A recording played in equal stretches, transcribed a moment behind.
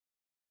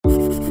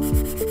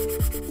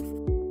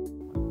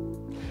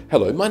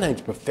Hello, my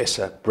name's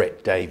Professor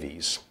Brett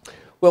Davies.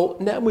 Well,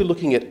 now we're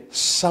looking at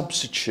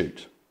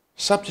substitutes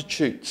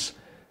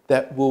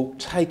that will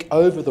take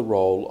over the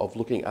role of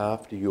looking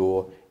after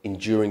your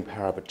enduring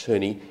power of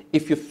attorney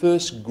if your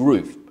first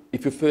group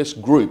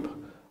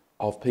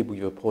of people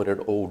you've appointed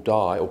all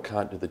die or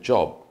can't do the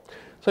job.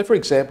 So for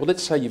example,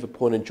 let's say you've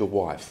appointed your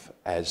wife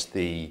as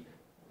the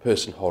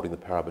person holding the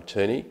power of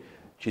attorney.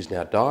 She's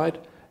now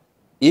died.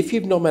 If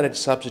you've nominated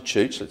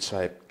substitutes, let's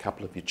say a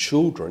couple of your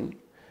children,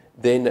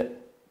 then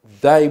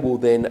they will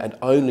then, and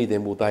only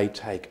then, will they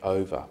take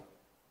over.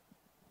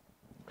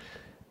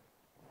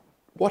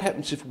 What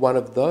happens if one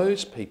of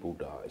those people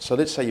dies? So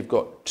let's say you've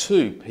got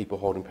two people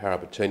holding power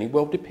of attorney.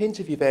 Well, it depends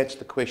if you've answered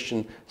the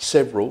question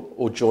several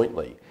or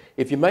jointly.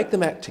 If you make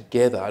them act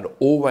together and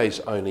always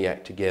only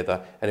act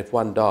together, and if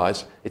one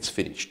dies, it's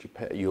finished.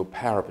 Your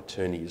power of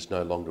attorney is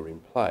no longer in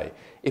play.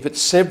 If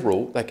it's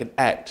several, they can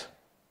act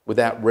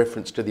without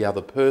reference to the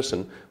other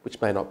person, which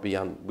may not be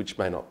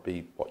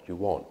what you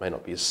want, may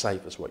not be as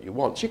safe as what you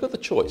want. So you've got the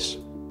choice.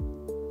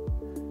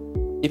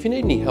 If you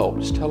need any help,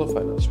 just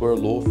telephone us. We're a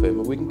law firm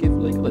and we can give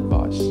legal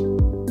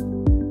advice.